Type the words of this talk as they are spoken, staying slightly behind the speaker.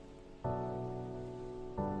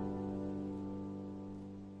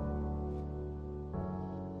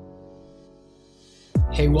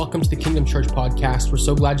Hey, welcome to the Kingdom Church podcast. We're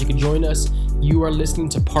so glad you could join us. You are listening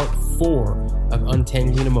to part 4 of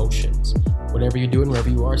Untangling Emotions. Whatever you're doing, wherever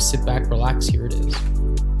you are, sit back, relax. Here it is.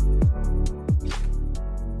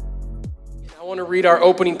 I want to read our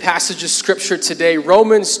opening passage of scripture today,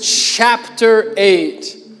 Romans chapter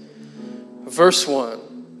 8, verse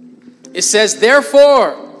 1. It says,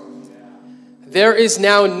 "Therefore, there is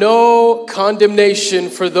now no condemnation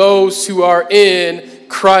for those who are in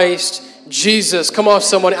Christ Jesus." Come on,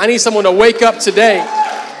 someone. I need someone to wake up today.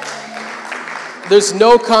 There's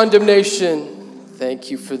no condemnation. Thank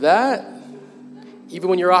you for that. Even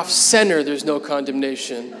when you're off center, there's no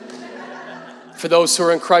condemnation for those who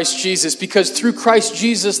are in Christ Jesus. Because through Christ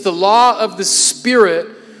Jesus, the law of the Spirit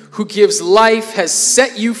who gives life has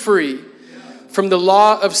set you free from the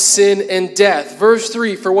law of sin and death. Verse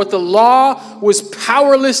 3, "For what the law was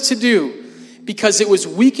powerless to do, because it was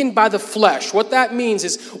weakened by the flesh." What that means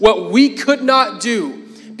is what we could not do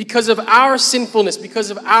because of our sinfulness,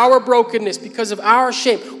 because of our brokenness, because of our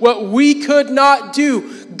shame. What we could not do,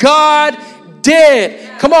 God did.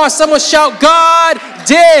 Come on, someone shout, God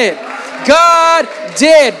did. God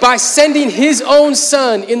did by sending his own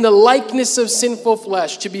son in the likeness of sinful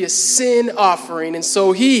flesh to be a sin offering. And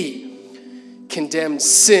so he condemned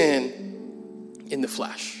sin in the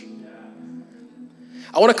flesh.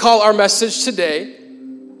 I want to call our message today,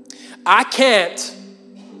 I can't,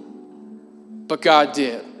 but God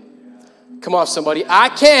did. Come on, somebody. I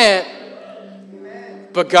can't,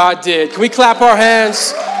 but God did. Can we clap our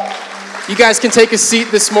hands? You guys can take a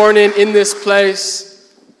seat this morning in this place.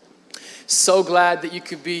 So glad that you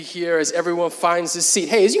could be here as everyone finds a seat.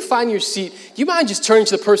 Hey, as you find your seat, do you mind just turning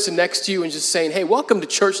to the person next to you and just saying, "Hey, welcome to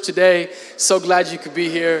church today. So glad you could be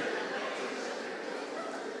here."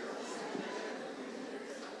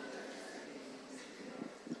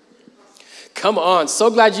 Come on.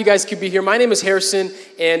 So glad you guys could be here. My name is Harrison,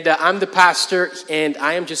 and I'm the pastor, and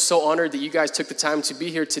I am just so honored that you guys took the time to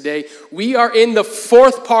be here today. We are in the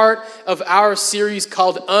 4th part of our series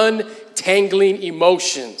called Untangling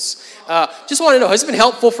Emotions. Just want to know, has it been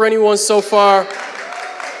helpful for anyone so far?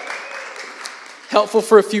 Helpful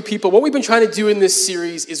for a few people. What we've been trying to do in this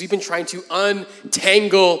series is we've been trying to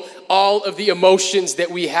untangle all of the emotions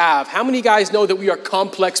that we have. How many guys know that we are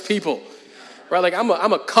complex people? Right, like I'm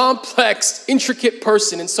a complex, intricate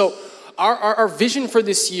person. And so our vision for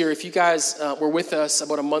this year, if you guys were with us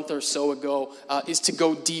about a month or so ago, is to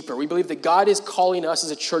go deeper. We believe that God is calling us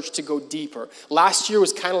as a church to go deeper. Last year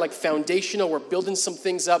was kind of like foundational. We're building some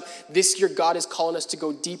things up. This year, God is calling us to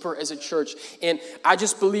go deeper as a church. And I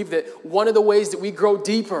just believe that one of the ways that we grow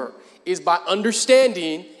deeper is by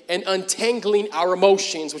understanding and untangling our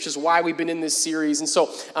emotions, which is why we've been in this series. And so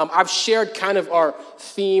I've shared kind of our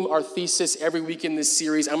theme, our thesis every week in this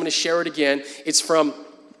series. I'm going to share it again. It's from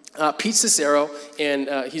Pete Cicero, and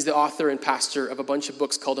he's the author and pastor of a bunch of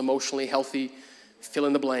books called Emotionally Healthy, fill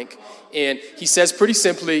in the blank. And he says pretty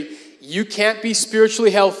simply, you can't be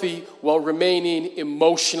spiritually healthy while remaining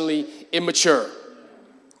emotionally immature.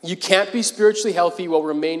 You can't be spiritually healthy while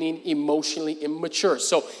remaining emotionally immature.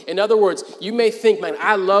 So, in other words, you may think, man,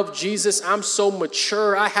 I love Jesus. I'm so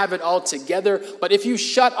mature. I have it all together. But if you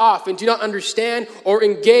shut off and do not understand or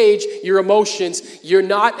engage your emotions, you're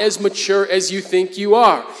not as mature as you think you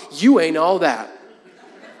are. You ain't all that.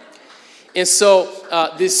 And so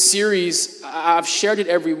this series, I've shared it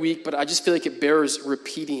every week, but I just feel like it bears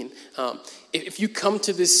repeating. If you come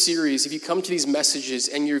to this series, if you come to these messages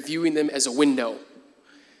and you're viewing them as a window,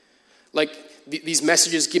 like these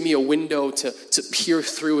messages give me a window to peer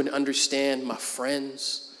through and understand my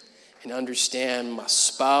friends and understand my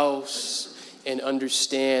spouse and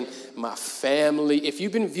understand my family. If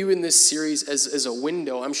you've been viewing this series as a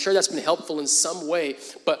window, I'm sure that's been helpful in some way.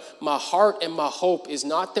 But my heart and my hope is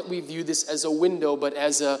not that we view this as a window, but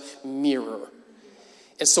as a mirror.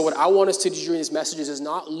 And so what I want us to do during these messages is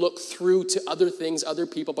not look through to other things, other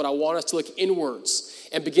people, but I want us to look inwards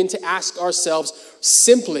and begin to ask ourselves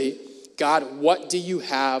simply, God, what do you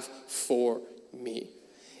have for me?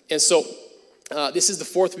 And so this is the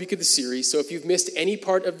 4th week of the series. So if you've missed any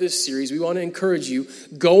part of this series, we want to encourage you,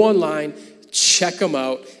 go online, check them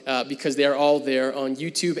out because they're all there on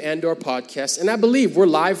YouTube and our podcast. And I believe we're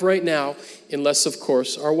live right now, unless, of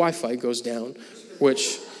course, our Wi-Fi goes down,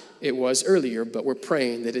 which it was earlier, but we're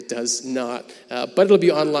praying that it does not. But it'll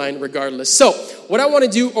be online regardless. So what I want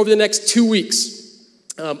to do over the next 2 weeks,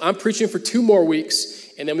 I'm preaching for 2 more weeks.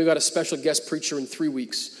 And then we've got a special guest preacher in 3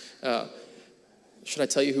 weeks. Should I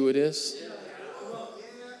tell you who it is?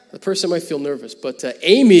 The person might feel nervous, but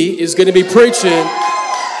Amy is going to be preaching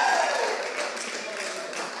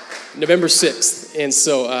November 6th. And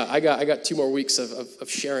so I got 2 more weeks of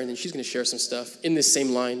sharing, and she's going to share some stuff in this same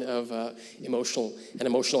line of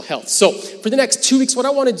emotional health. So for the next 2 weeks, what I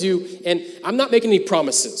want to do, and I'm not making any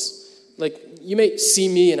promises. Like, you may see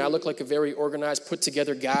me, and I look like a very organized,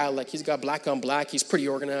 put-together guy. Like, he's got black on black. He's pretty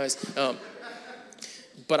organized.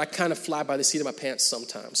 But I kind of fly by the seat of my pants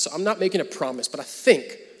sometimes. So I'm not making a promise, but I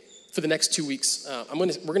think for the next 2 weeks, we're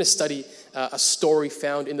going to study a story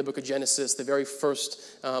found in the book of Genesis, the very first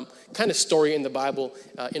kind of story in the Bible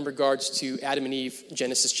in regards to Adam and Eve,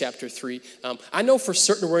 Genesis chapter 3. I know for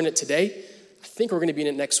certain we're in it today. I think we're going to be in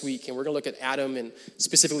it next week, and we're going to look at Adam and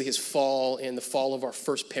specifically his fall and the fall of our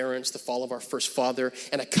first parents, the fall of our first father.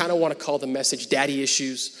 And I kind of want to call the message Daddy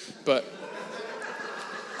Issues, but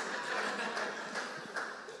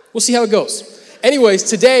we'll see how it goes. Anyways,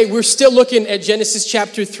 today we're still looking at Genesis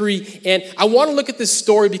chapter 3, and I want to look at this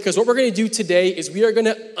story because what we're going to do today is we are going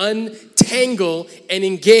to untangle and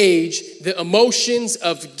engage the emotions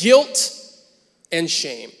of guilt and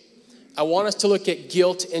shame. I want us to look at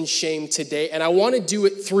guilt and shame today, and I want to do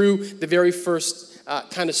it through the very first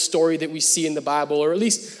kind of story that we see in the Bible, or at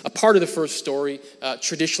least a part of the first story,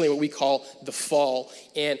 traditionally what we call the fall.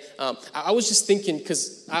 And I was just thinking,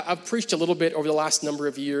 because I've preached a little bit over the last number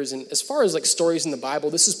of years, and as far as like stories in the Bible,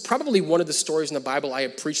 this is probably one of the stories in the Bible I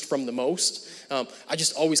have preached from the most. I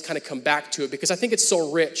just always kind of come back to it because I think it's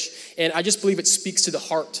so rich, and I just believe it speaks to the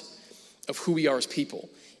heart of who we are as people.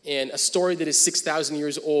 And a story that is 6,000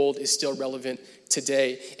 years old is still relevant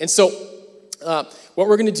today. And so what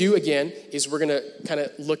we're going to do, again, is we're going to kind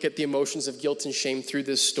of look at the emotions of guilt and shame through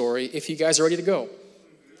this story. If you guys are ready to go.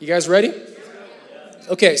 You guys ready?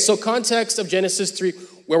 Okay, so context of Genesis 3,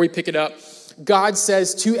 where we pick it up. God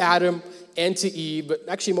says to Adam and to Eve, but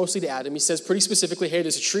actually mostly to Adam, he says pretty specifically, hey,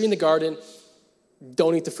 there's a tree in the garden.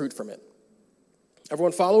 Don't eat the fruit from it.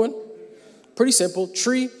 Everyone following? Pretty simple.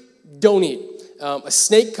 Tree, don't eat. A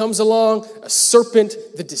snake comes along, a serpent,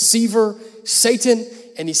 the deceiver, Satan,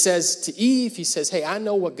 and he says to Eve, he says, hey, I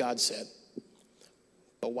know what God said,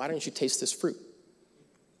 but why don't you taste this fruit?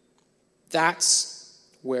 That's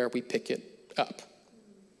where we pick it up.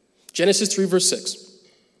 Genesis 3, verse 6.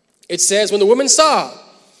 It says, when the woman saw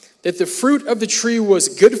that the fruit of the tree was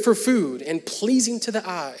good for food and pleasing to the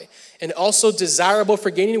eye and also desirable for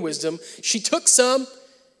gaining wisdom, she took some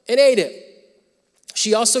and ate it.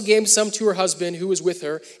 She also gave some to her husband who was with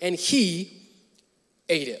her, and he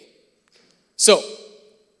ate it. So,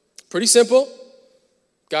 pretty simple.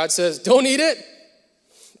 God says, don't eat it.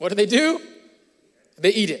 What do? They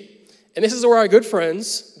eat it. And this is where our good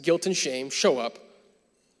friends, guilt and shame, show up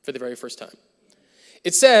for the very first time.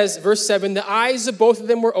 It says, verse 7, the eyes of both of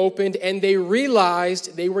them were opened, and they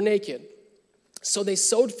realized they were naked. So they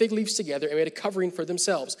sewed fig leaves together and made a covering for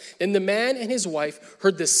themselves. Then the man and his wife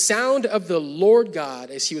heard the sound of the Lord God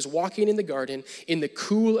as he was walking in the garden in the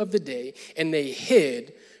cool of the day, and they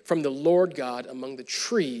hid from the Lord God among the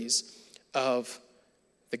trees of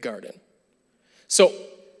the garden. So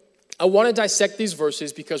I want to dissect these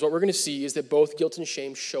verses because what we're going to see is that both guilt and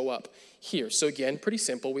shame show up here. So again, pretty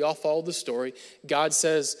simple. We all follow the story. God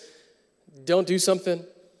says, don't do something.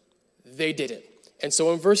 They did it. And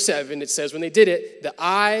so in verse 7, it says, when they did it, the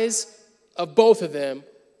eyes of both of them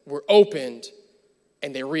were opened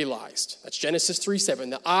and they realized. That's Genesis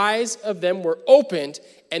 3:7. The eyes of them were opened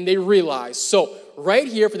and they realized. So right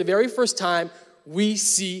here, for the very first time, we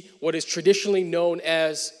see what is traditionally known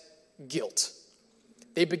as guilt.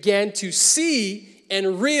 They began to see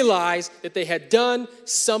and realize that they had done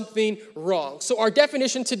something wrong. So our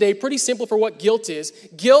definition today, pretty simple for what guilt is.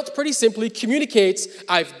 Guilt, pretty simply, communicates,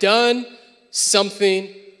 I've done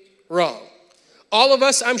something wrong. All of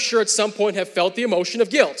us, I'm sure at some point have felt the emotion of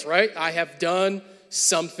guilt, right? I have done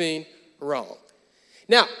something wrong.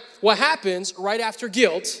 Now, what happens right after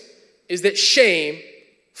guilt is that shame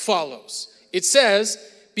follows. It says,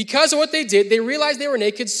 because of what they did, they realized they were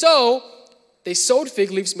naked, so they sewed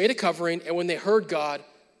fig leaves, made a covering, and when they heard God,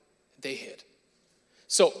 they hid.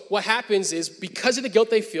 So what happens is, because of the guilt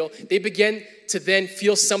they feel, they begin to then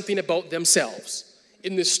feel something about themselves.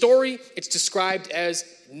 In this story, it's described as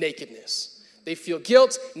nakedness. They feel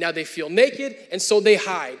guilt, now they feel naked, and so they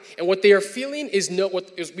hide. And what they are feeling is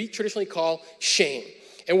what we traditionally call shame.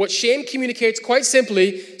 And what shame communicates, quite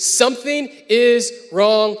simply, something is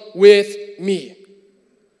wrong with me.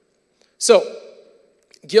 So,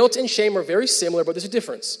 guilt and shame are very similar, but there's a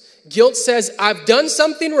difference. Guilt says, I've done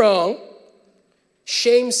something wrong.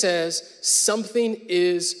 Shame says, something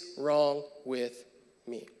is wrong with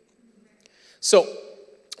me. So,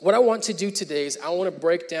 what I want to do today is I want to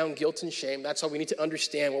break down guilt and shame. That's how we need to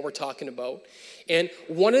understand what we're talking about. And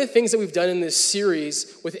one of the things that we've done in this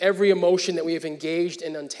series with every emotion that we have engaged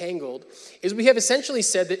and untangled is we have essentially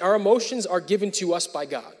said that our emotions are given to us by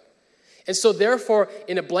God. And so therefore,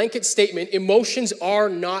 in a blanket statement, emotions are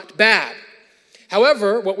not bad.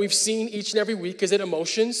 However, what we've seen each and every week is that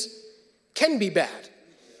emotions can be bad.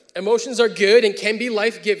 Emotions are good and can be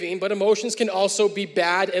life-giving, but emotions can also be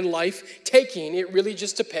bad and life-taking. It really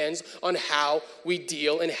just depends on how we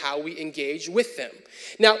deal and how we engage with them.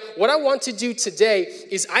 Now, what I want to do today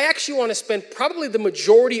is I actually want to spend probably the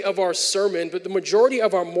majority of our sermon, but the majority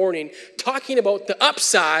of our morning, talking about the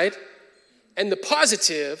upside and the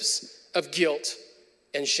positives of guilt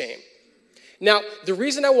and shame. Now, the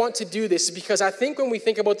reason I want to do this is because I think when we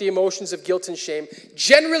think about the emotions of guilt and shame,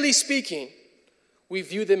 generally speaking, we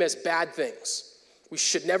view them as bad things. We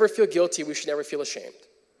should never feel guilty. We should never feel ashamed.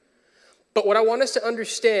 But what I want us to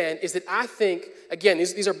understand is that I think, again,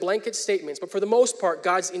 these are blanket statements, but for the most part,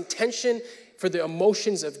 God's intention for the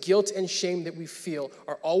emotions of guilt and shame that we feel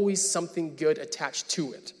are always something good attached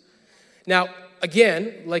to it. Now,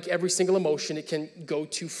 again, like every single emotion, it can go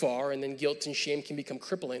too far, and then guilt and shame can become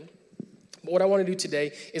crippling. But what I want to do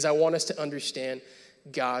today is I want us to understand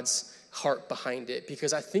God's heart behind it,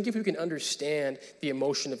 because I think if we can understand the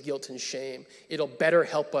emotion of guilt and shame, it'll better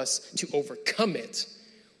help us to overcome it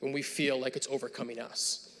when we feel like it's overcoming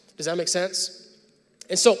us. Does that make sense?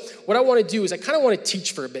 And so what I want to do is I kind of want to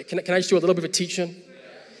teach for a bit. Can I just do a little bit of a teaching?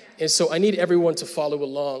 And so I need everyone to follow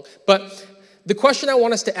along. But the question I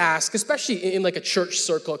want us to ask, especially in like a church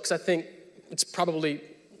circle, because I think it's probably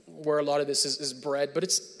where a lot of this is bred, but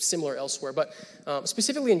it's similar elsewhere. But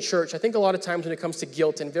specifically in church, I think a lot of times when it comes to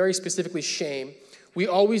guilt and very specifically shame, we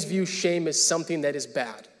always view shame as something that is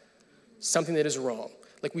bad, something that is wrong.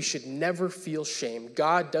 Like we should never feel shame.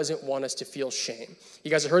 God doesn't want us to feel shame.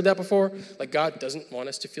 You guys have heard that before? Like God doesn't want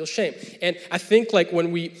us to feel shame. And I think like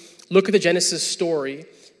when we look at the Genesis story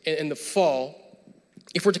and the fall,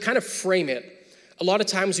 if we're to kind of frame it, a lot of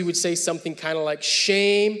times we would say something kind of like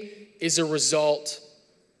shame is a result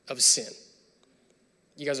of sin.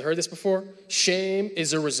 You guys have heard this before? Shame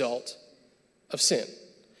is a result of sin.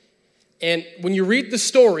 And when you read the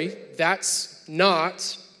story, that's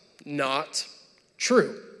not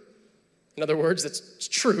true. In other words, that's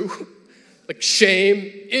true. Like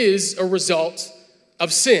shame is a result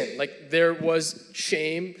of sin. Like there was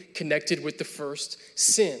shame connected with the first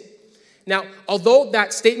sin. Now, although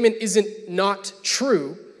that statement isn't not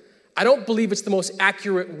true, I don't believe it's the most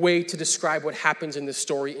accurate way to describe what happens in this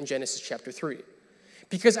story in Genesis chapter 3.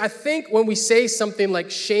 Because I think when we say something like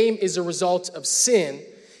shame is a result of sin,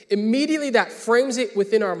 immediately that frames it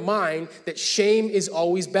within our mind that shame is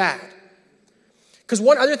always bad. Because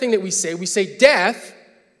one other thing that we say death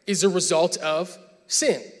is a result of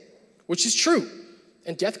sin, which is true.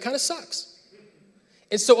 And death kind of sucks.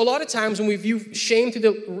 And so a lot of times when we view shame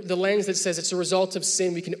through the lens that says it's a result of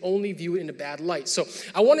sin, we can only view it in a bad light. So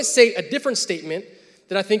I want to say a different statement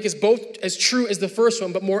that I think is both as true as the first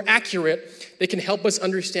one, but more accurate, that can help us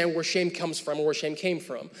understand where shame comes from or where shame came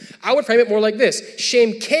from. I would frame it more like this.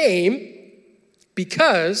 Shame came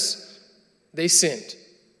because they sinned.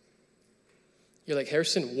 You're like,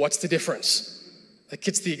 Harrison, what's the difference? Like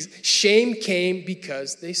shame came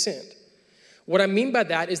because they sinned. What I mean by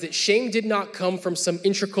that is that shame did not come from some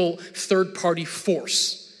integral third-party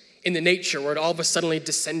force in the nature where it all of a sudden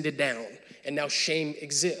descended down and now shame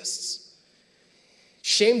exists.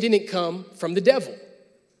 Shame didn't come from the devil.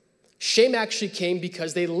 Shame actually came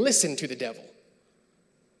because they listened to the devil.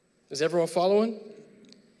 Is everyone following?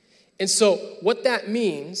 And so what that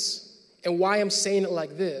means, and why I'm saying it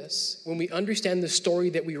like this, when we understand the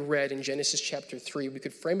story that we read in Genesis chapter 3, we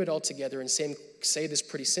could frame it all together and say this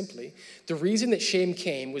pretty simply. The reason that shame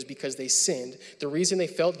came was because they sinned. The reason they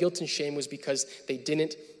felt guilt and shame was because they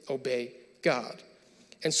didn't obey God.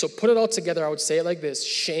 And so put it all together, I would say it like this.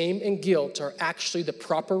 Shame and guilt are actually the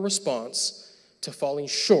proper response to falling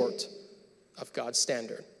short of God's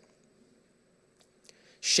standard.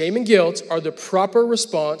 Shame and guilt are the proper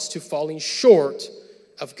response to falling short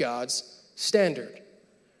of God's standard.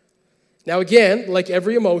 Now again, like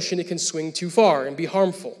every emotion, it can swing too far and be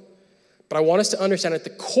harmful. But I want us to understand at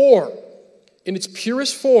the core, in its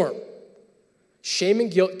purest form, shame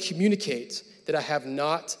and guilt communicate that I have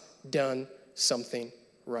not done something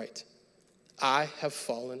right. I have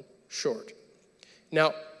fallen short.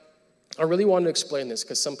 Now, I really wanted to explain this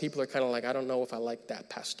because some people are kind of like, I don't know if I like that,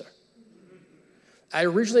 Pastor. I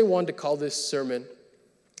originally wanted to call this sermon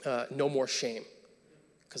No More Shame,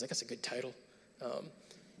 because I guess a good title.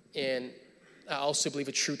 And I also believe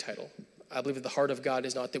a true title. I believe that the heart of God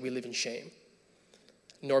is not that we live in shame,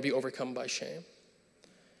 nor be overcome by shame.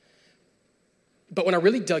 But when I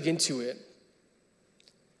really dug into it,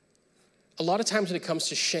 a lot of times when it comes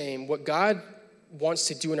to shame, what God wants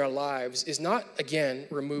to do in our lives is not, again,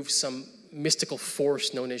 remove some mystical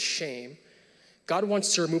force known as shame. God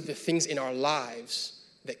wants to remove the things in our lives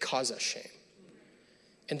that cause us shame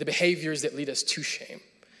and the behaviors that lead us to shame.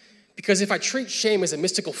 Because if I treat shame as a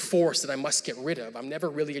mystical force that I must get rid of, I'm never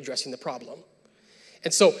really addressing the problem.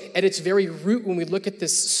 And so at its very root, when we look at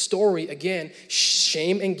this story, again,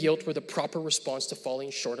 shame and guilt were the proper response to falling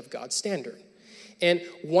short of God's standard. And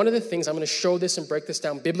one of the things, I'm going to show this and break this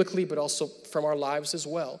down biblically, but also from our lives as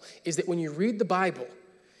well, is that when you read the Bible,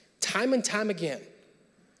 time and time again,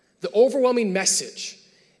 the overwhelming message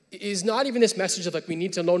is not even this message of like we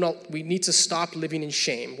need to stop living in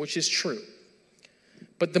shame, which is true.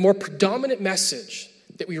 But the more predominant message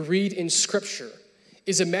that we read in Scripture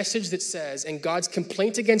is a message that says, and God's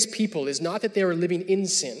complaint against people is not that they are living in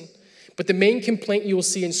sin, but the main complaint you will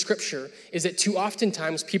see in Scripture is that too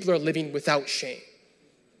oftentimes people are living without shame.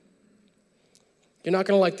 You're not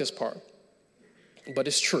going to like this part, but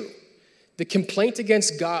it's true. The complaint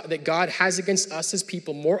against God that God has against us as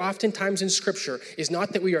people more oftentimes in Scripture is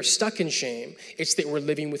not that we are stuck in shame, it's that we're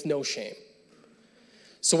living with no shame.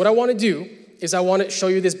 So what I want to do is I want to show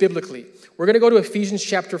you this biblically. We're going to go to Ephesians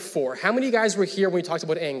chapter 4. How many of you guys were here when we talked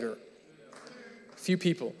about anger? A few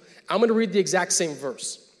people. I'm going to read the exact same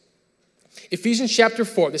verse. Ephesians chapter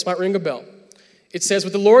 4, this might ring a bell. It says,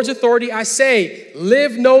 with the Lord's authority I say,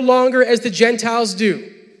 live no longer as the Gentiles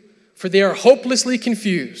do, for they are hopelessly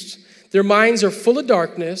confused. Their minds are full of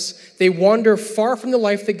darkness. They wander far from the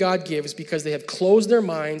life that God gives because they have closed their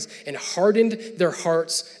minds and hardened their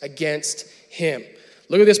hearts against Him.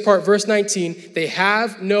 Look at this part, verse 19. They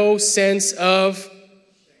have no sense of...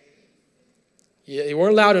 Yeah, they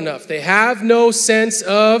weren't loud enough. They have no sense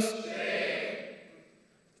of...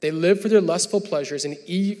 They live for their lustful pleasures and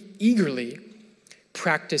eagerly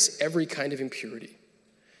practice every kind of impurity.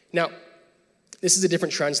 Now, this is a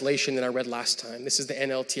different translation than I read last time. This is the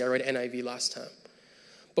NLT. I read NIV last time.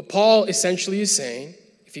 But Paul essentially is saying,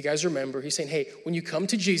 if you guys remember, he's saying, hey, when you come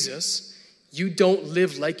to Jesus, you don't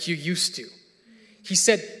live like you used to. He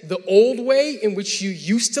said the old way in which you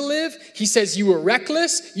used to live, he says you were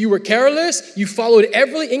reckless, you were careless, you followed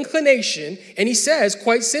every inclination, and he says,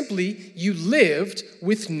 quite simply, you lived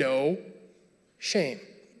with no shame.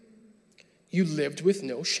 You lived with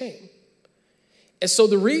no shame. And so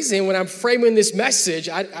the reason when I'm framing this message,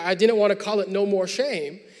 I didn't want to call it no more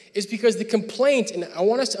shame, is because the complaint, and I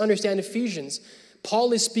want us to understand Ephesians,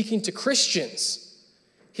 Paul is speaking to Christians.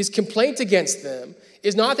 His complaint against them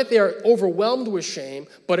is not that they are overwhelmed with shame,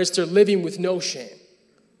 but it's they're living with no shame.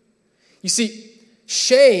 You see,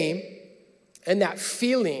 shame and that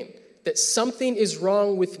feeling that something is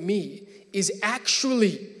wrong with me is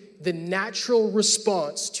actually the natural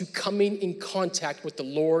response to coming in contact with the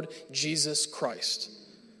Lord Jesus Christ.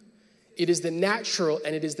 It is the natural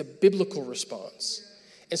and it is the biblical response.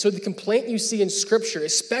 And so the complaint you see in Scripture,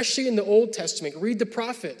 especially in the Old Testament, read the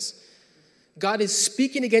prophets. God is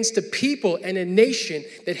speaking against a people and a nation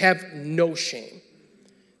that have no shame,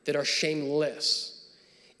 that are shameless.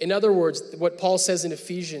 In other words, what Paul says in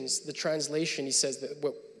Ephesians, the translation, he says that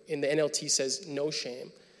what in the NLT says no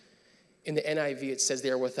shame. In the NIV, it says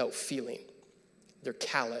they are without feeling. They're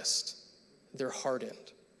calloused. They're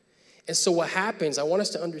hardened. And so what happens, I want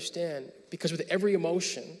us to understand, because with every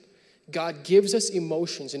emotion, God gives us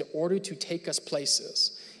emotions in order to take us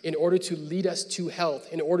places, in order to lead us to health,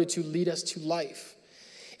 in order to lead us to life.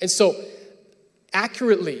 And so,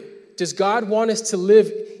 accurately, does God want us to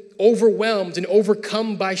live overwhelmed and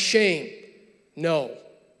overcome by shame? No.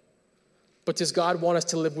 But does God want us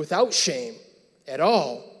to live without shame at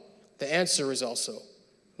all? The answer is also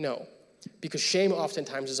no. Because shame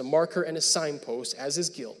oftentimes is a marker and a signpost, as is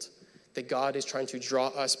guilt, that God is trying to draw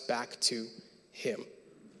us back to Him.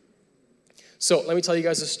 So let me tell you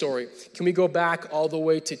guys a story. Can we go back all the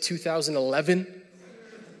way to 2011?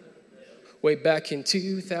 Way back in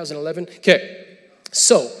 2011. Okay,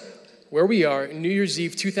 so where we are, New Year's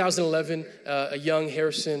Eve 2011, a young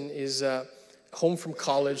Harrison is home from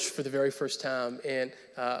college for the very first time, and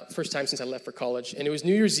first time since I left for college. And it was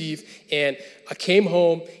New Year's Eve, and I came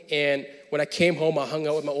home, and when I came home, I hung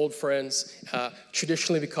out with my old friends.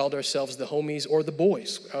 Traditionally, we called ourselves the homies or the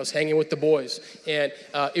boys. I was hanging with the boys. And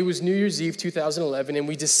it was New Year's Eve 2011, and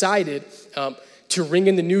we decided to ring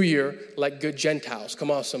in the new year like good Gentiles. Come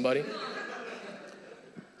on, somebody.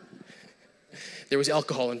 There was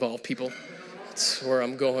alcohol involved, people. That's where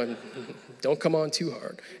I'm going. Don't come on too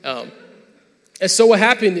hard. And so what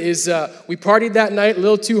happened is we partied that night a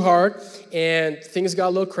little too hard, and things got a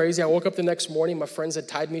little crazy. I woke up the next morning. My friends had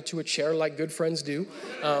tied me to a chair like good friends do.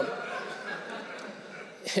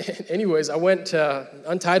 Anyways, I went,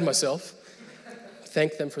 untied myself,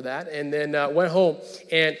 thanked them for that, and then went home.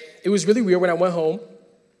 And it was really weird when I went home.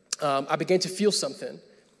 I began to feel something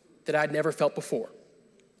that I'd never felt before.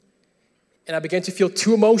 And I began to feel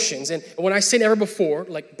two emotions. And when I say never before,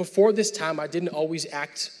 like before this time, I didn't always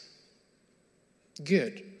act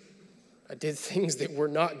good. I did things that were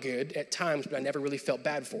not good at times, but I never really felt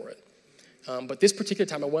bad for it. But this particular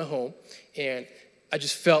time I went home, and I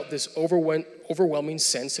just felt this overwhelming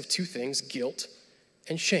sense of two things, guilt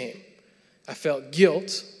and shame. I felt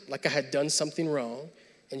guilt, like I had done something wrong,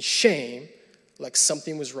 and shame, like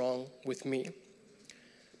something was wrong with me.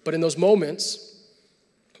 But in those moments,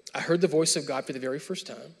 I heard the voice of God for the very first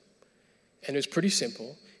time, and it was pretty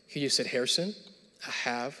simple. He just said, Harrison, I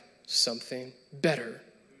have something better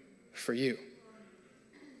for you.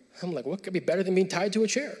 I'm like, what could be better than being tied to a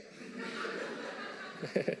chair?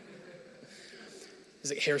 He's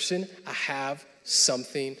like, Harrison, I have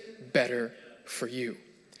something better for you.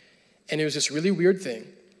 And it was this really weird thing.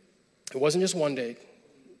 It wasn't just one day.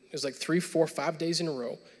 It was like 3, 4, 5 days in a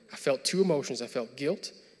row. I felt two emotions. I felt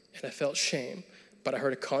guilt and I felt shame. But I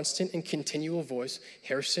heard a constant and continual voice,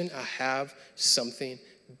 Harrison, I have something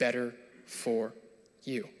better for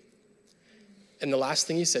you. And the last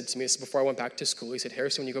thing he said to me, this is before I went back to school, he said,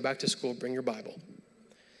 Harrison, when you go back to school, bring your Bible.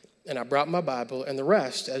 And I brought my Bible, and the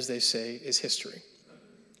rest, as they say, is history.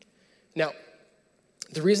 Now,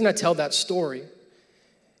 the reason I tell that story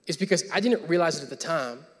is because I didn't realize it at the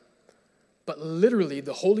time, but literally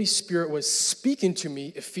the Holy Spirit was speaking to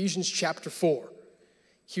me, Ephesians chapter 4.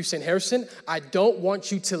 He was saying, Harrison, I don't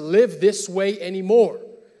want you to live this way anymore.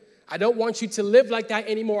 I don't want you to live like that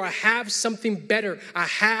anymore. I have something better. I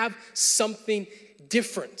have something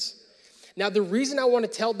different. Now, the reason I want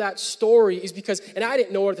to tell that story is because, and I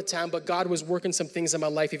didn't know it at the time, but God was working some things in my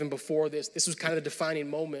life even before this. This was kind of the defining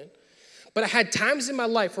moment. But I had times in my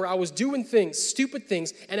life where I was doing things, stupid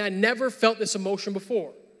things, and I never felt this emotion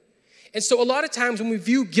before. And so a lot of times when we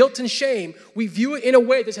view guilt and shame, we view it in a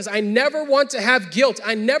way that says, I never want to have guilt.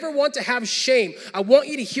 I never want to have shame. I want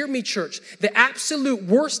you to hear me, church. The absolute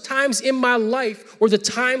worst times in my life were the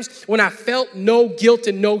times when I felt no guilt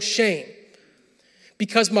and no shame.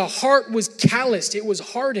 Because my heart was calloused, it was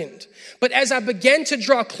hardened. But as I began to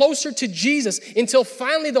draw closer to Jesus, until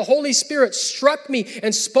finally the Holy Spirit struck me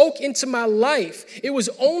and spoke into my life, it was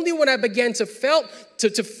only when I began to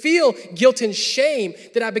feel guilt and shame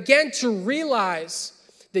that I began to realize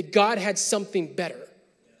that God had something better.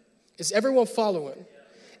 Is everyone following?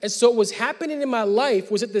 And so what was happening in my life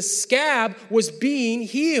was that the scab was being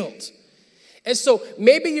healed. And so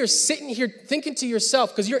maybe you're sitting here thinking to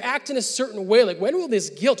yourself, because you're acting a certain way, like, when will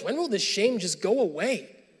this guilt, when will this shame just go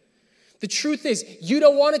away? The truth is, you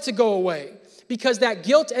don't want it to go away, because that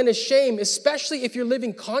guilt and the shame, especially if you're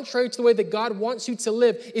living contrary to the way that God wants you to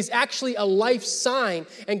live, is actually a life sign,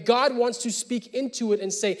 and God wants to speak into it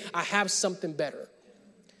and say, I have something better.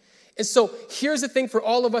 And so here's the thing for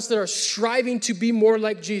all of us that are striving to be more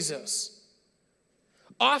like Jesus.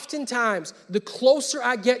 Oftentimes, the closer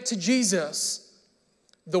I get to Jesus,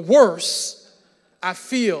 the worse I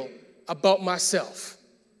feel about myself.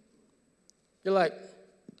 You're like,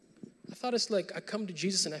 I thought it's like I come to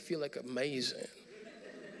Jesus and I feel like amazing.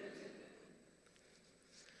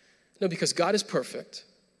 No, because God is perfect.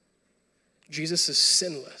 Jesus is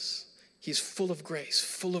sinless. He's full of grace,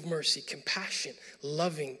 full of mercy, compassion,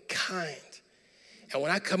 loving, kind. And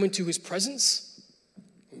when I come into his presence,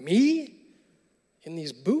 me, in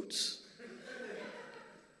these boots,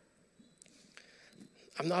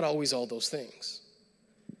 I'm not always all those things.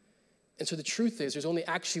 And so the truth is, there's only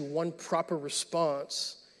actually one proper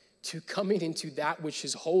response to coming into that which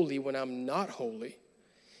is holy when I'm not holy.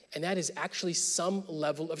 And that is actually some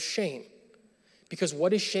level of shame. Because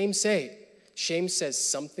what does shame say? Shame says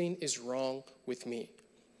something is wrong with me.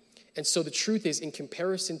 And so the truth is, in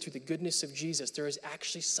comparison to the goodness of Jesus, there is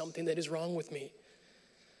actually something that is wrong with me.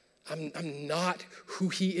 I'm not who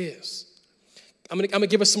he is. I'm gonna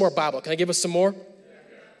give us some more Bible. Can I give us some more?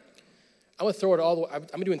 I'm gonna throw it all the way.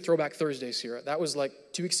 I'm doing Throwback Thursdays here. That was like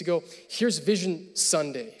 2 weeks ago. Here's Vision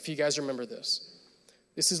Sunday, if you guys remember this.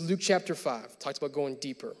 This is Luke chapter 5. Talks about going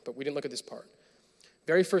deeper, but we didn't look at this part.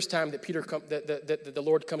 Very first time that that the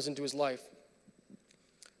Lord comes into his life,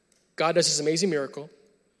 God does this amazing miracle.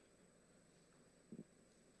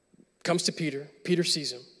 Comes to Peter. Peter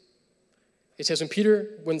sees him. It says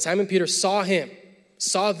when Simon Peter saw him,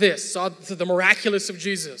 saw the miraculous of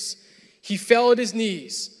Jesus, he fell at his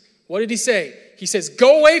knees. What did he say? He says,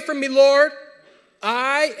 go away from me, Lord.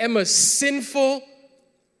 I am a sinful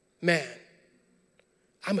man.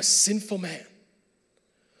 I'm a sinful man.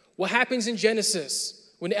 What happens in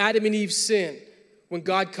Genesis when Adam and Eve sin? When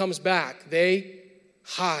God comes back, they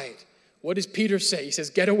hide. What does Peter say? He says,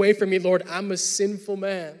 get away from me, Lord. I'm a sinful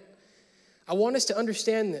man. I want us to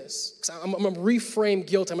understand this, because I'm going to reframe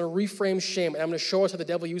guilt. I'm going to reframe shame, and I'm going to show us how the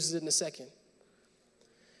devil uses it in a second.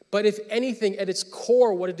 But if anything, at its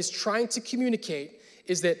core, what it is trying to communicate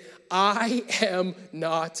is that I am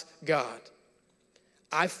not God.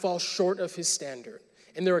 I fall short of his standard.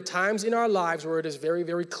 And there are times in our lives where it is very,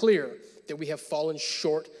 very clear that we have fallen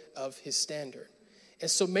short of his standard. And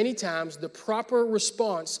so many times, the proper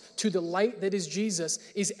response to the light that is Jesus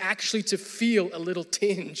is actually to feel a little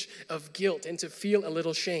tinge of guilt and to feel a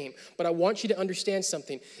little shame. But I want you to understand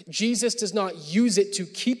something. Jesus does not use it to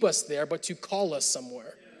keep us there, but to call us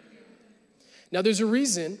somewhere. Now, there's a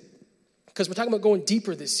reason, because we're talking about going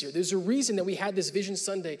deeper this year. There's a reason that we had this Vision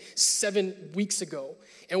Sunday 7 weeks ago.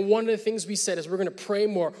 And one of the things we said is we're going to pray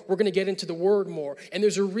more. We're going to get into the Word more. And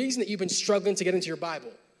there's a reason that you've been struggling to get into your Bible.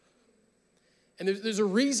 And there's a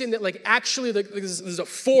reason that actually there's a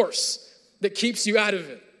force that keeps you out of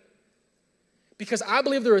it. Because I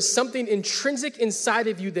believe there is something intrinsic inside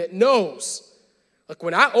of you that knows,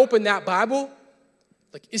 when I open that Bible,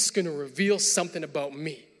 it's going to reveal something about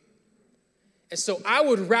me. And so I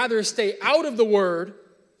would rather stay out of the Word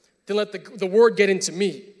than let the Word get into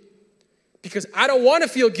me. Because I don't want to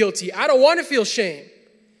feel guilty. I don't want to feel shame.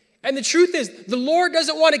 And the truth is, the Lord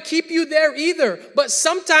doesn't want to keep you there either. But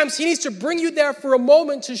sometimes he needs to bring you there for a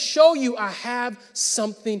moment to show you, I have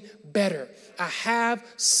something better. I have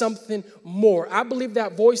something more. I believe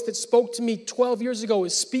that voice that spoke to me 12 years ago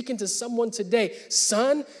is speaking to someone today.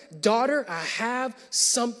 Son, daughter, I have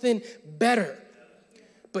something better.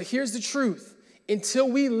 But here's the truth. Until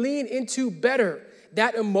we lean into better,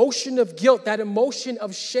 that emotion of guilt, that emotion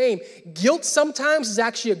of shame, guilt sometimes is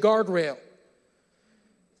actually a guardrail.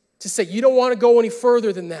 To say, you don't want to go any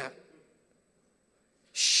further than that.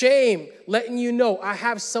 Shame, letting you know, I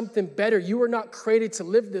have something better. You were not created to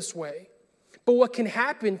live this way. But what can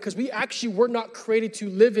happen, because we actually were not created to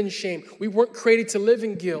live in shame. We weren't created to live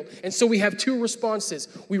in guilt. And so we have two responses.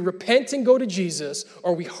 We repent and go to Jesus,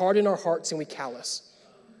 or we harden our hearts and we callous.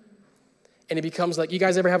 And it becomes you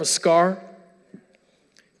guys ever have a scar?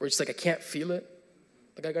 Where it's I can't feel it?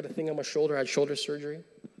 I got a thing on my shoulder. I had shoulder surgery.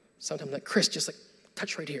 Sometimes Chris, just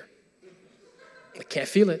touch right here. I can't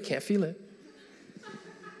feel it, can't feel it.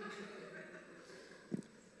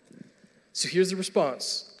 So here's the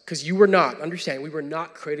response. Because we were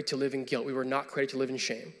not created to live in guilt. We were not created to live in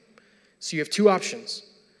shame. So you have two options.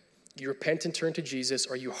 You repent and turn to Jesus,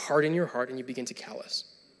 or you harden your heart and you begin to callous.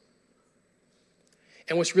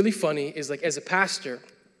 And what's really funny is as a pastor,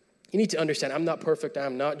 you need to understand, I'm not perfect. I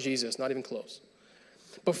am not Jesus, not even close.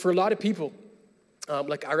 But for a lot of people,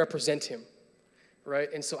 I represent him. Right?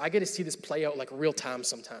 And so I get to see this play out real time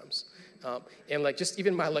sometimes. And just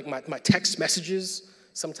even my text messages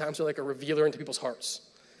sometimes are a revealer into people's hearts.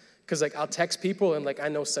 Because I'll text people and I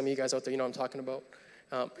know some of you guys out there, you know what I'm talking about.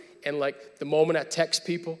 And the moment I text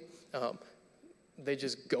people, they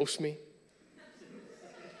just ghost me.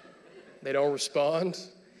 They don't respond.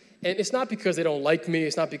 And it's not because they don't like me.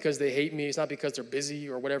 It's not because they hate me. It's not because they're busy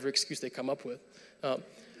or whatever excuse they come up with.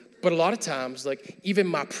 But a lot of times, even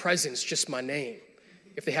my presence, just my name.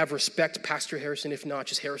 If they have respect, Pastor Harrison. If not,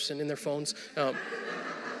 just Harrison in their phones.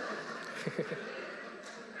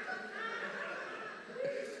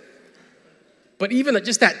 But even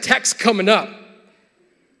just that text coming up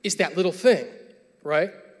is that little thing,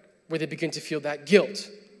 right? Where they begin to feel that guilt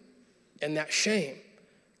and that shame.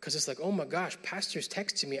 Because it's oh my gosh, Pastor's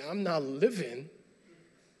texting me. I'm not living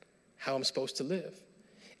how I'm supposed to live.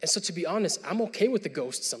 And so to be honest, I'm okay with the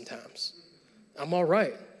ghost sometimes. I'm all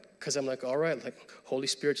right. Because I'm all right, Holy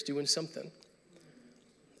Spirit's doing something.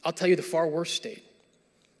 I'll tell you the far worse state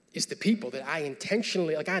is the people that I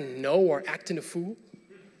intentionally, I know are acting a fool.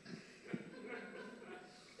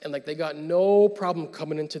 And they got no problem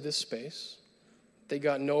coming into this space. They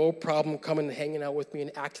got no problem coming and hanging out with me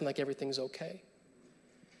and acting like everything's okay.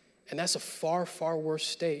 And that's a far, far worse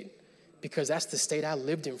state because that's the state I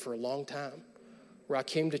lived in for a long time. Where I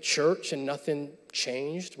came to church and nothing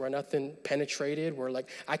changed, where nothing penetrated, where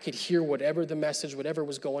I could hear whatever the message, whatever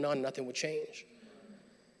was going on, nothing would change.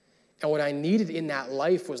 And what I needed in that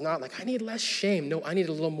life was not I need less shame. No, I needed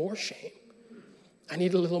a little more shame. I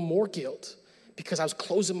needed a little more guilt because I was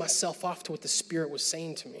closing myself off to what the Spirit was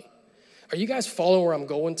saying to me. Are you guys following where I'm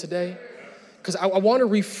going today? Because I want to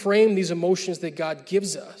reframe these emotions that God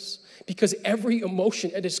gives us. Because every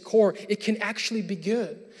emotion at its core, it can actually be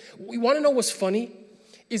good. We want to know what's funny?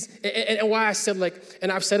 And why I said and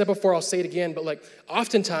I've said it before, I'll say it again, but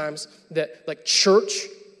oftentimes that church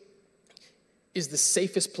is the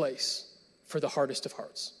safest place for the hardest of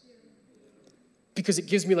hearts. because it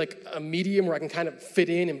gives me like a medium where I can kind of fit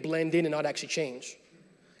in and blend in and not actually change.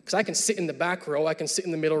 Because I can sit in the back row, I can sit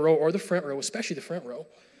in the middle row or the front row, especially the front row.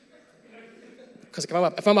 Because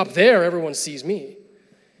if I'm up there, everyone sees me.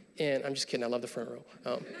 And I'm just kidding, I love the front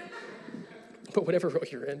row. But whatever row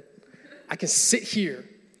you're in, I can sit here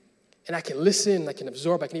and I can listen, I can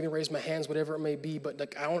absorb, I can even raise my hands, whatever it may be, but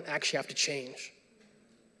like I don't actually have to change.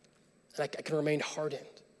 And I can remain hardened.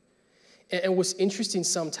 And what's interesting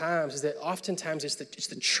sometimes is that oftentimes it's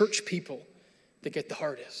the church people that get the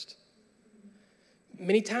hardest.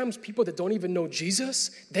 Many times people that don't even know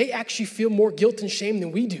Jesus, they actually feel more guilt and shame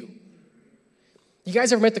than we do. You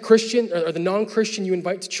guys ever met the Christian or the non-Christian you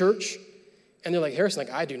invite to church? And they're like, Harrison,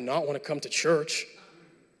 like, I do not want to come to church.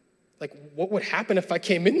 Like, what would happen if I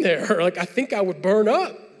came in there? Like, I think I would burn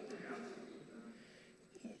up.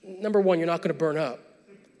 Number one, you're not going to burn up.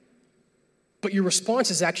 But your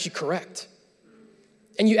response is actually correct.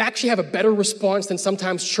 And you actually have a better response than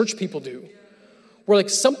sometimes church people do. Where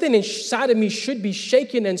like something inside of me should be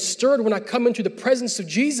shaken and stirred when I come into the presence of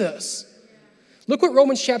Jesus. Look what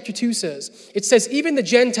Romans chapter 2 says. It says, even the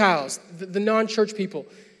Gentiles, the non-church people,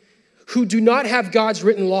 who do not have God's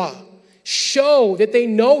written law, show that they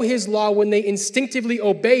know his law when they instinctively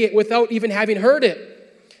obey it without even having heard it.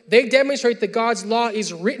 They demonstrate that God's law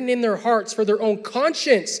is written in their hearts for their own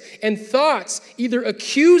conscience and thoughts either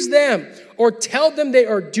accuse them or tell them they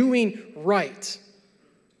are doing right.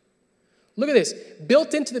 Look at this.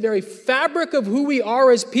 Built into the very fabric of who we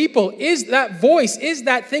are as people is that voice, is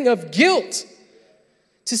that thing of guilt.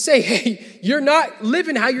 To say, hey, you're not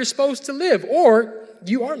living how you're supposed to live, or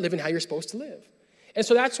you are living how you're supposed to live. And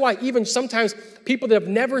so that's why even sometimes people that have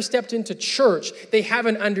never stepped into church, they have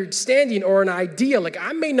an understanding or an idea. Like,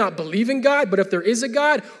 I may not believe in God, but if there is a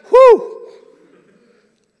God,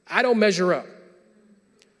 I don't measure up.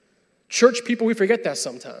 Church people, we forget that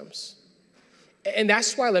sometimes. And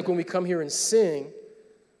that's why, like, when we come here and sing,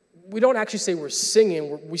 we don't actually say we're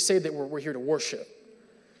singing. We say that we're here to worship.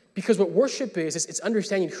 Because what worship is it's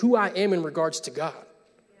understanding who I am in regards to God.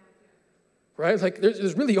 Right? Like,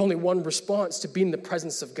 there's really only one response to being in the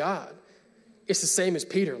presence of God. It's the same as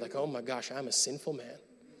Peter. Like, oh my gosh, I'm a sinful man.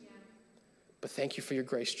 But thank you for your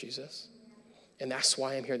grace, Jesus. And that's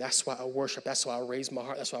why I'm here. That's why I worship. That's why I raise my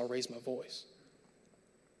heart. That's why I raise my voice.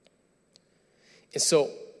 And so,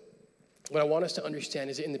 what I want us to understand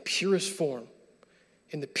is that in the purest form,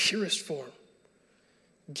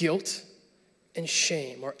 guilt and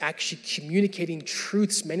shame are actually communicating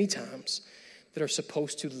truths many times that are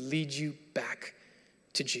supposed to lead you back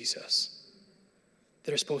to Jesus.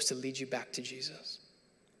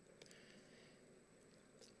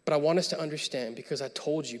 But I want us to understand, because I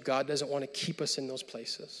told you, God doesn't want to keep us in those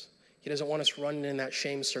places. He doesn't want us running in that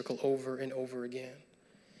shame circle over and over again.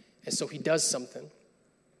 And so he does something.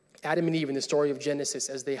 Adam and Eve in the story of Genesis,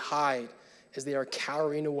 as they hide, as they are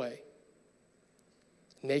cowering away,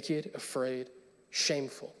 naked, afraid,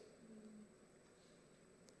 shameful.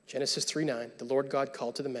 Genesis 3:9, the Lord God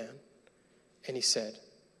called to the man, and he said,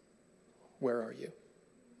 where are you?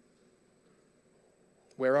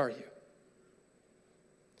 Where are you?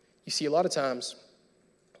 You see, a lot of times,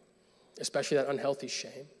 especially that unhealthy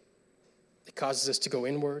shame, it causes us to go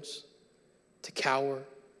inwards, to cower,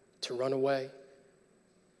 to run away.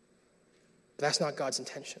 But that's not God's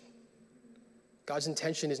intention. God's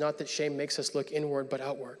intention is not that shame makes us look inward, but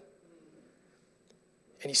outward.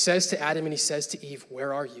 And he says to Adam and he says to Eve,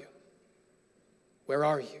 where are you? Where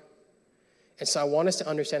are you? And so I want us to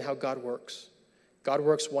understand how God works. God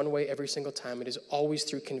works one way every single time. It is always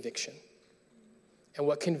through conviction. And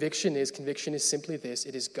what conviction is simply this.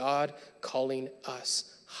 It is God calling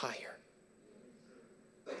us higher.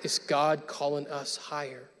 It's God calling us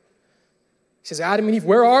higher. He says, Adam and Eve,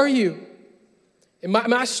 where are you? In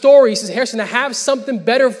my story, he says, Harrison, I have something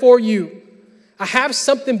better for you. I have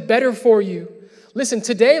something better for you. Listen,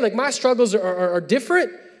 today, like, my struggles are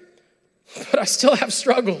different, but I still have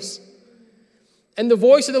struggles. And the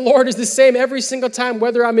voice of the Lord is the same every single time,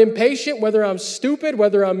 whether I'm impatient, whether I'm stupid,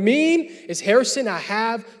 whether I'm mean. It's, Harrison, I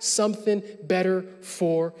have something better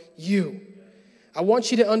for you. I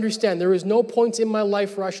want you to understand there is no point in my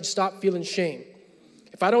life where I should stop feeling shame.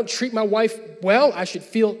 If I don't treat my wife well, I should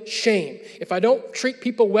feel shame. If I don't treat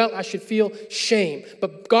people well, I should feel shame.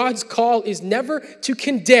 But God's call is never to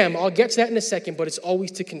condemn. I'll get to that in a second, but it's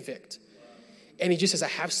always to convict. And he just says, I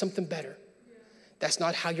have something better. That's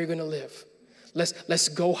not how you're going to live. Let's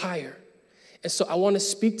go higher. And so I want to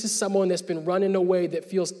speak to someone that's been running away, that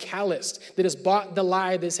feels calloused, that has bought the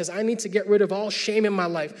lie that says, I need to get rid of all shame in my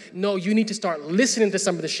life. No, you need to start listening to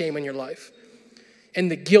some of the shame in your life and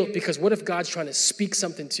the guilt, because what if God's trying to speak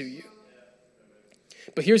something to you?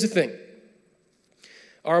 But here's the thing.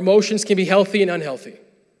 Our emotions can be healthy and unhealthy.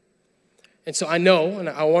 And so I know, and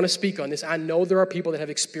I want to speak on this, I know there are people that have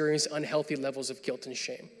experienced unhealthy levels of guilt and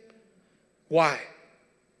shame. Why?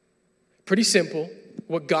 Pretty simple.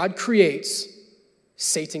 What God creates,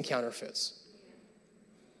 Satan counterfeits.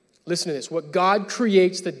 Listen to this. What God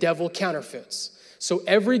creates, the devil counterfeits. So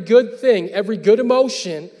every good thing, every good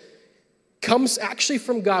emotion comes actually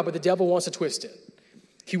from God, but the devil wants to twist it.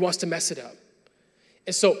 He wants to mess it up.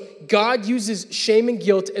 And so God uses shame and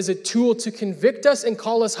guilt as a tool to convict us and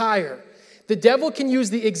call us higher. The devil can use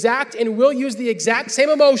the exact and will use the exact same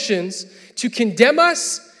emotions to condemn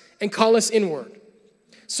us and call us inward.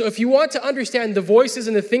 So if you want to understand the voices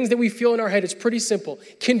and the things that we feel in our head, it's pretty simple.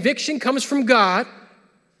 Conviction comes from God.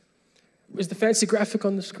 Where's the fancy graphic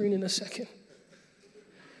on the screen in a second?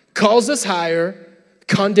 Calls us higher.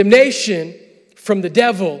 Condemnation from the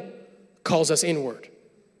devil calls us inward.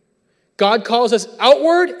 God calls us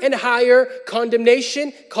outward and higher.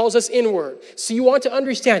 Condemnation calls us inward. So you want to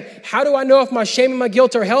understand, how do I know if my shame and my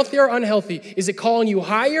guilt are healthy or unhealthy? Is it calling you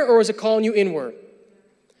higher or is it calling you inward?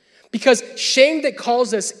 Because shame that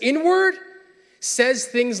calls us inward says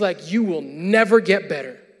things like, you will never get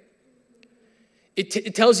better.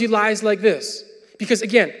 It tells you lies like this. Because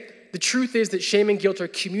again, the truth is that shame and guilt are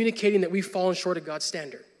communicating that we've fallen short of God's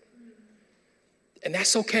standard. And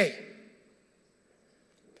that's okay.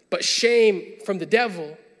 But shame from the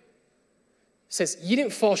devil says, you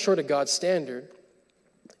didn't fall short of God's standard.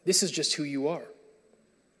 This is just who you are.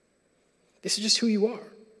 This is just who you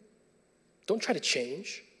are. Don't try to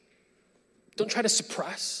change. Don't try to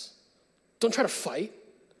suppress. Don't try to fight.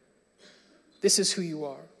 This is who you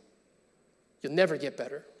are. You'll never get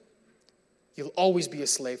better. You'll always be a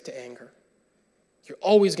slave to anger. You're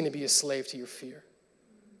always going to be a slave to your fear.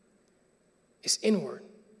 It's inward.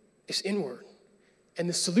 It's inward. And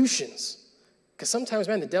the solutions, because sometimes,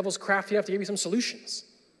 man, the devil's crafty enough to give you some solutions.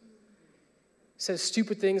 It says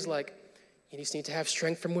stupid things like, you just need to have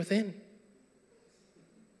strength from within.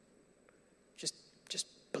 Just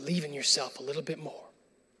believe in yourself a little bit more.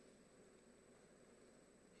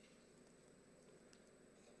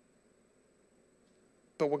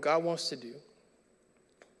 But what God wants to do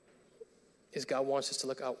is God wants us to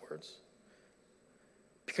look outwards.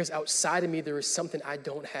 Because outside of me, there is something I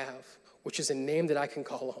don't have, which is a name that I can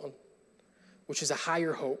call on, which is a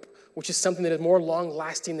higher hope, which is something that is more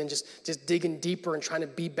long-lasting than just digging deeper and trying to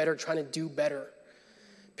be better, trying to do better.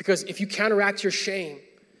 Because if you counteract your shame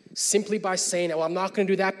simply by saying, oh, I'm not going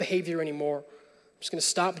to do that behavior anymore, I'm just going to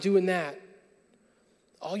stop doing that,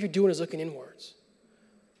 all you're doing is looking inwards.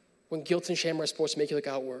 When guilt and shame are supposed to make you look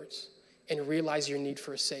outwards and realize your need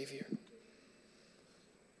for a Savior.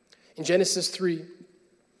 In Genesis 3,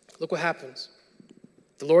 look what happens.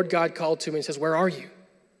 The Lord God called to him and says, where are you?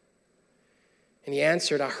 And he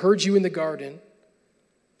answered, I heard you in the garden,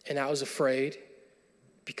 and I was afraid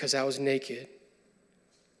because I was naked,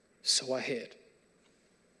 so I hid.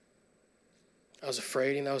 I was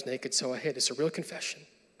afraid and I was naked, so I hid. It's a real confession.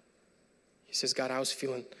 He says, God, I was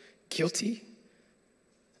feeling guilty.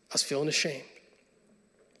 I was feeling ashamed.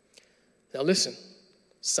 Now listen,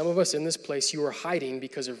 some of us in this place, you are hiding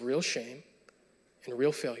because of real shame and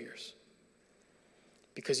real failures.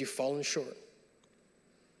 Because you've fallen short.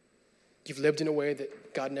 You've lived in a way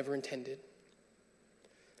that God never intended.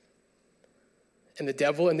 And the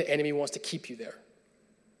devil and the enemy wants to keep you there.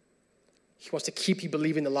 He wants to keep you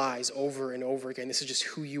believing the lies over and over again. This is just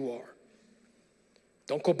who you are.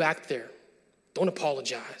 Don't go back there. Don't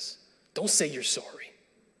apologize. Don't say you're sorry.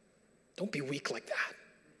 Don't be weak like that.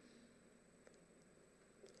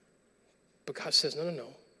 But God says, no.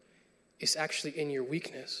 It's actually in your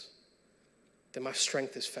weakness that my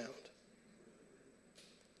strength is found.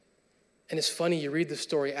 And it's funny, you read the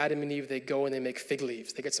story, Adam and Eve, they go and they make fig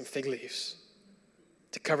leaves. They get some fig leaves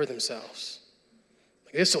to cover themselves.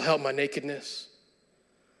 Like, this will help my nakedness.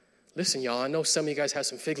 Listen, y'all, I know some of you guys have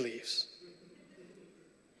some fig leaves.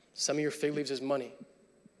 Some of your fig leaves is money.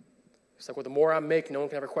 It's like, well, the more I make, no one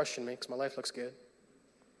can ever question me because my life looks good.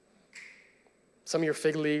 Some of your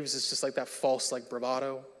fig leaves is just like that false, like,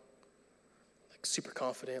 bravado. Like, super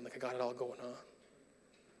confident, like I got it all going on.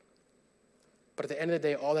 But at the end of the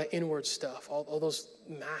day, all that inward stuff, all those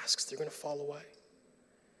masks, they're going to fall away.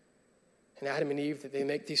 And Adam and Eve, they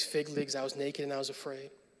make these fig leaves. I was naked and I was afraid.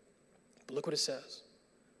 But look what it says.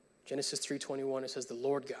 Genesis 3:21, it says, the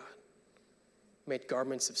Lord God made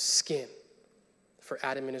garments of skin for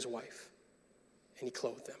Adam and his wife, and he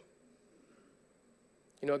clothed them.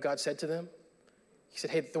 You know what God said to them? He said,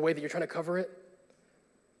 hey, the way that you're trying to cover it,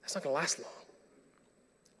 that's not going to last long.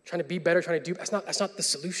 Trying to be better, trying to do, that's not the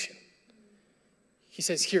solution. He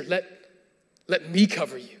says, here, let me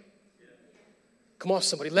cover you. Come on,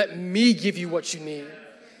 somebody. Let me give you what you need.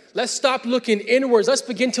 Let's stop looking inwards. Let's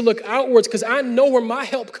begin to look outwards because I know where my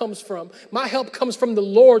help comes from. My help comes from the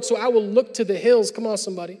Lord, so I will look to the hills. Come on,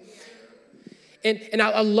 somebody. And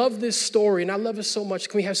I love this story, and I love it so much.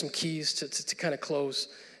 Can we have some keys to kind of close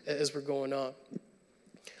as we're going on?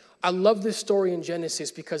 I love this story in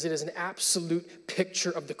Genesis because it is an absolute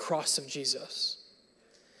picture of the cross of Jesus.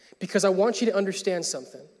 Because I want you to understand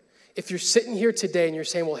something. If you're sitting here today and you're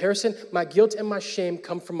saying, well, Harrison, my guilt and my shame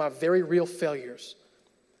come from my very real failures.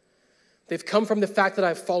 They've come from the fact that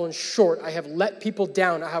I've fallen short. I have let people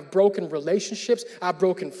down. I have broken relationships. I've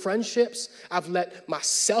broken friendships. I've let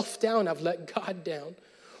myself down. I've let God down.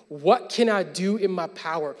 What can I do in my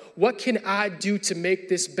power? What can I do to make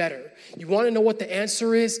this better? You want to know what the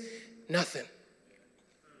answer is? Nothing.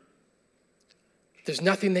 There's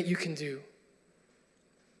nothing that you can do.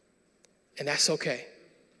 And that's okay.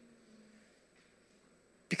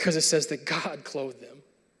 Because it says that God clothed them.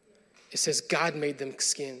 It says God made them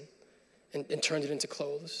skin and turned it into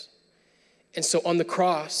clothes. And so on the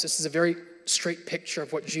cross, this is a very straight picture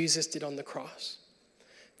of what Jesus did on the cross.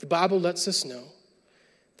 The Bible lets us know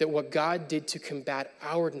that what God did to combat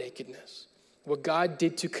our nakedness, what God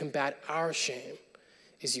did to combat our shame,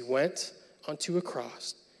 is he went onto a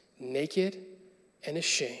cross naked and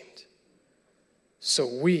ashamed so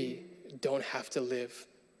we don't have to live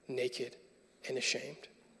naked and ashamed.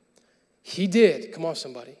 He did, come on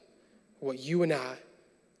somebody, what you and I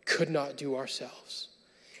could not do ourselves.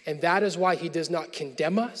 And that is why he does not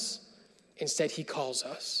condemn us. Instead, he calls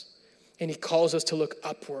us. And he calls us to look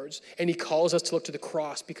upwards. And he calls us to look to the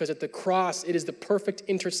cross. Because at the cross, it is the perfect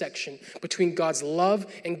intersection between God's love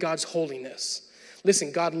and God's holiness.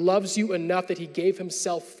 Listen, God loves you enough that he gave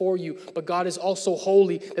himself for you. But God is also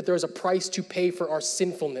holy, that there is a price to pay for our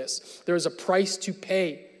sinfulness. There is a price to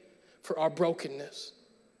pay for our brokenness.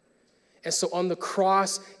 And so on the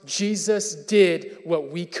cross, Jesus did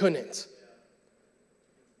what we couldn't.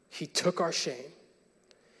 He took our shame.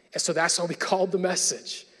 And so that's why we called the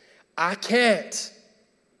message, I can't,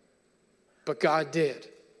 but God did.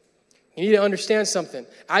 You need to understand something.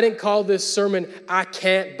 I didn't call this sermon, I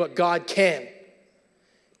can't, but God can.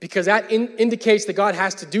 Because that indicates that God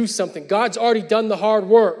has to do something. God's already done the hard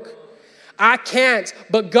work. I can't,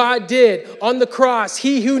 but God did. On the cross,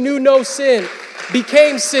 he who knew no sin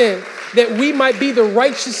became sin, that we might be the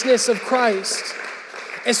righteousness of Christ.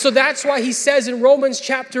 And so that's why he says in Romans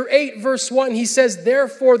chapter 8, verse 1, he says,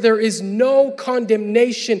 therefore there is no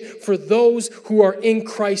condemnation for those who are in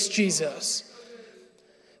Christ Jesus.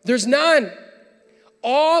 There's none.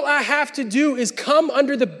 All I have to do is come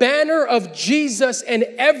under the banner of Jesus and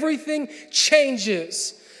everything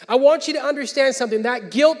changes. I want you to understand something.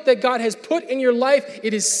 That guilt that God has put in your life,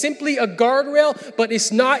 it is simply a guardrail, but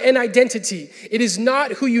it's not an identity. It is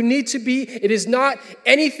not who you need to be. It is not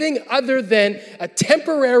anything other than a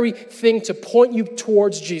temporary thing to point you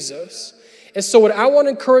towards Jesus. And so what I want to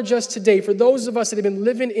encourage us today, for those of us that have been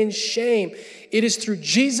living in shame, it is through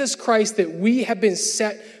Jesus Christ that we have been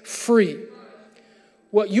set free.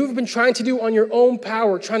 What you've been trying to do on your own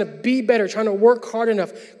power, trying to be better, trying to work hard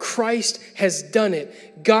enough, Christ has done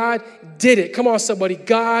it. God did it. Come on, somebody.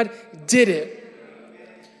 God did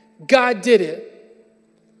it. God did it.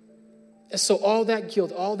 And so all that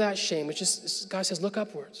guilt, all that shame, it's just, God says, look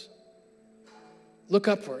upwards. Look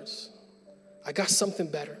upwards. I got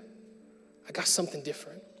something better. I got something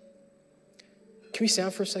different. Can we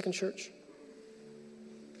stand for a second, church?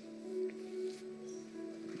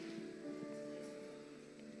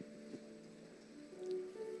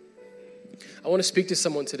 I want to speak to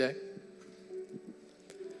someone today.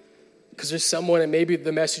 Because there's someone, and maybe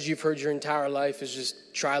the message you've heard your entire life is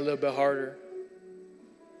just try a little bit harder,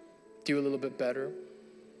 do a little bit better.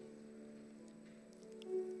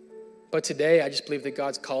 But today, I just believe that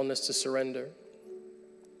God's calling us to surrender.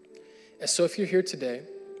 And so if you're here today,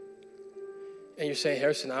 and you're saying,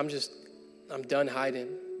 Harrison, I'm done hiding.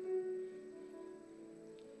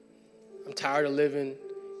 I'm tired of living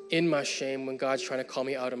in my shame when God's trying to call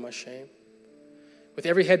me out of my shame. With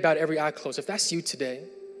every head bowed, every eye closed, if that's you today,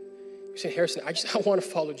 you say, Harrison, I want to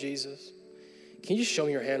follow Jesus. Can you just show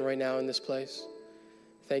me your hand right now in this place?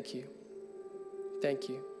 Thank you. Thank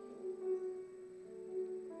you.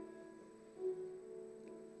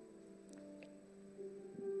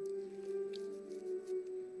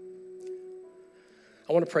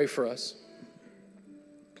 I want to pray for us.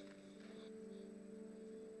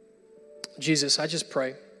 Jesus, I just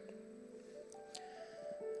pray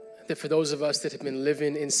that for those of us that have been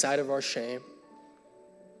living inside of our shame,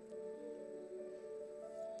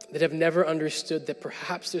 that have never understood that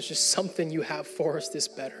perhaps there's just something you have for us that's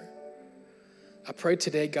better. I pray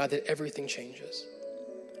today, God, that everything changes.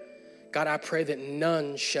 God, I pray that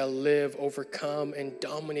none shall live overcome and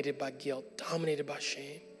dominated by guilt, dominated by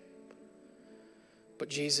shame. But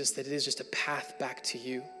Jesus, that it is just a path back to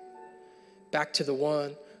you, back to the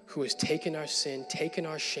one who has taken our sin, taken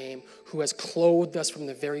our shame, who has clothed us from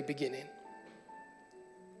the very beginning.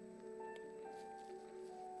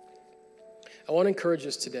 I want to encourage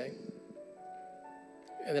us today,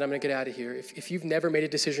 and then I'm going to get out of here. If you've never made a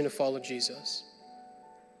decision to follow Jesus,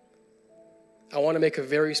 I want to make a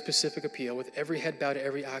very specific appeal with every head bowed,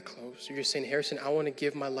 every eye closed. You're just saying, Harrison, I want to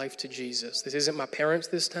give my life to Jesus. This isn't my parents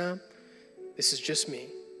this time. This is just me.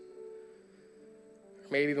 Or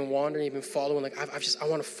maybe you've been wandering, you've been following, like, I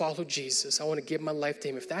want to follow Jesus. I want to give my life to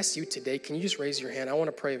him. If that's you today, can you just raise your hand? I want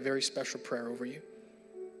to pray a very special prayer over you.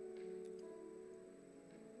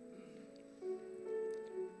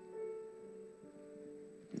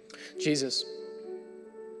 Jesus,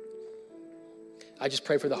 I just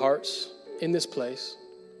pray for the hearts in this place,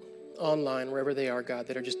 online, wherever they are, God,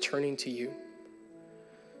 that are just turning to you.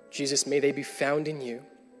 Jesus, may they be found in you.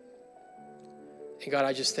 And God,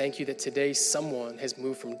 I just thank you that today someone has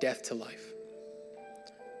moved from death to life,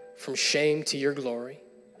 from shame to your glory,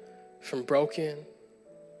 from broken,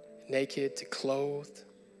 naked to clothed,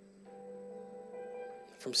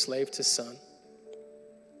 from slave to son.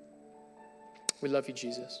 We love you,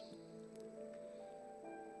 Jesus.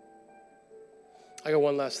 I got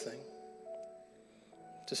one last thing.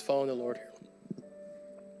 Just following the Lord here.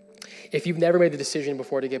 If you've never made the decision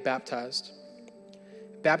before to get baptized,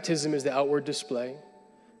 baptism is the outward display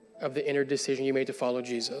of the inner decision you made to follow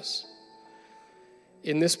Jesus.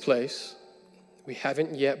 In this place, we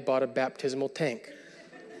haven't yet bought a baptismal tank,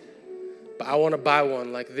 but I want to buy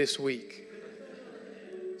one like this week.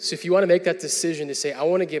 So if you want to make that decision to say, I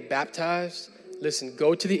want to get baptized, listen,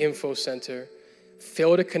 go to the info center,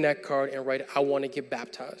 fill out a Connect card, and write, I want to get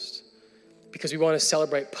baptized. Because we want to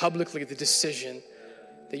celebrate publicly the decision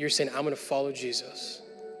that you're saying, I'm going to follow Jesus.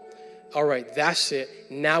 All right, that's it.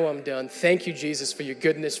 Now I'm done. Thank you, Jesus, for your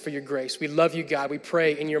goodness, for your grace. We love you, God. We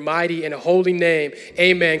pray in your mighty and holy name.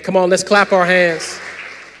 Amen. Come on, let's clap our hands.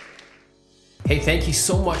 Hey, thank you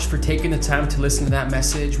so much for taking the time to listen to that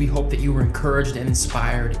message. We hope that you were encouraged and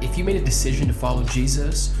inspired. If you made a decision to follow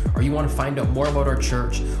Jesus, or you want to find out more about our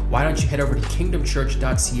church, why don't you head over to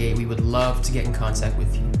kingdomchurch.ca? We would love to get in contact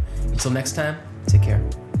with you. Until next time, take care.